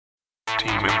Team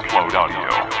Implode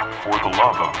Audio. For the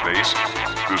love of bass,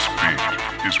 this beat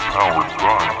is powered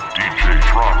by DJ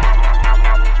Drama.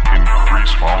 Increase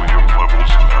volume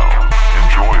levels now.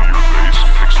 Enjoy your bass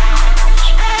experience.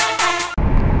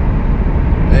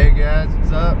 Hey guys,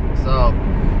 what's up? So,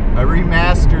 I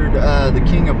remastered the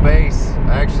King of Bass.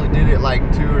 I actually did it like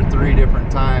 2 or 3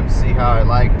 different times, see how I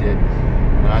liked it.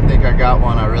 And I think I got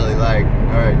one I really like.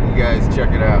 Alright, you guys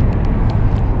check it out.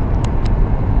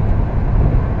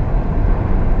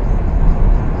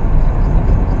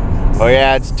 Oh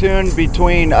yeah, it's tuned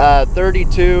between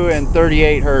 32 and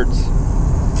 38 hertz.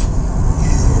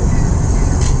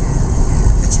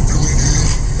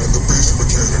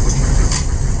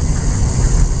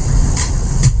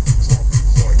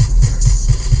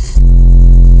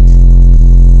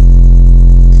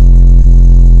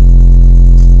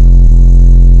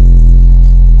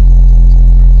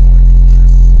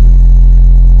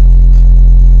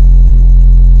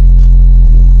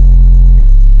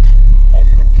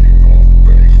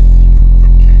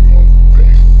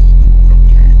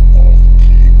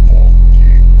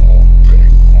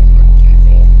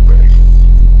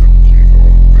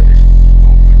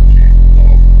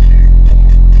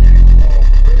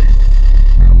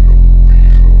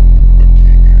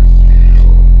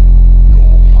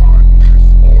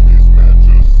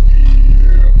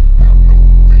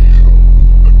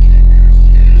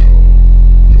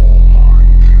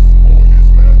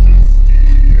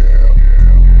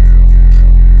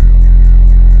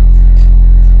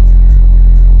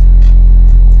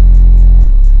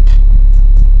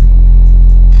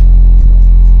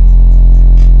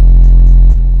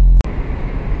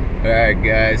 Alright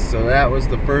guys, so that was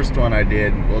the first one I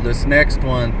did. Well, this next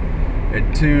one,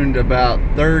 it tuned about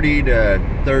 30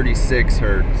 to 36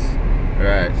 hertz.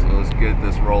 Alright, so let's get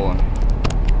this rolling.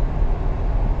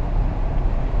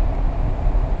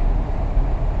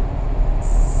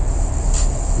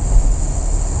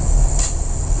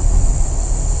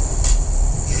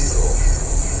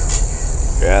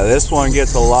 Yeah, this one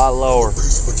gets a lot lower.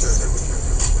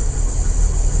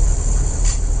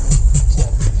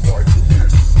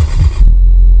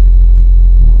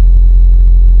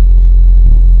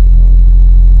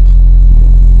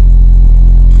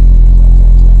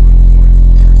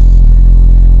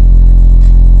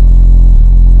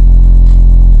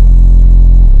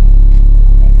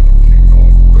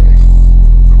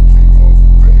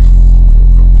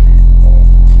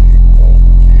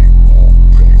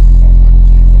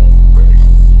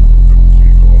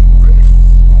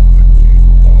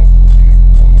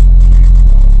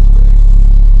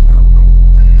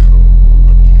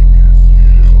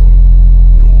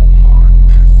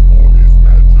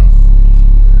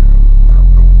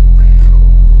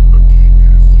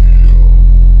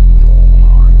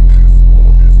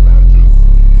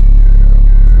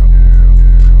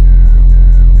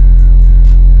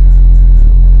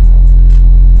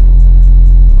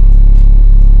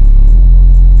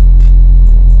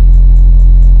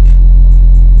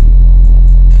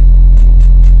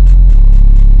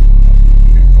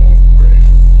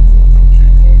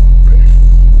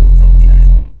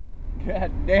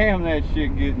 God damn, that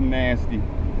shit getting nasty.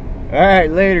 Alright,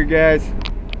 later guys.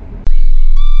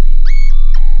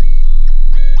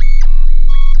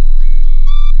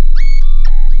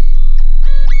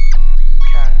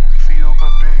 Can you feel the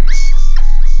bass?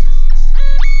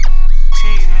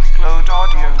 Team Implode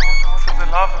Audio, for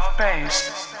the love of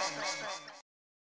bass.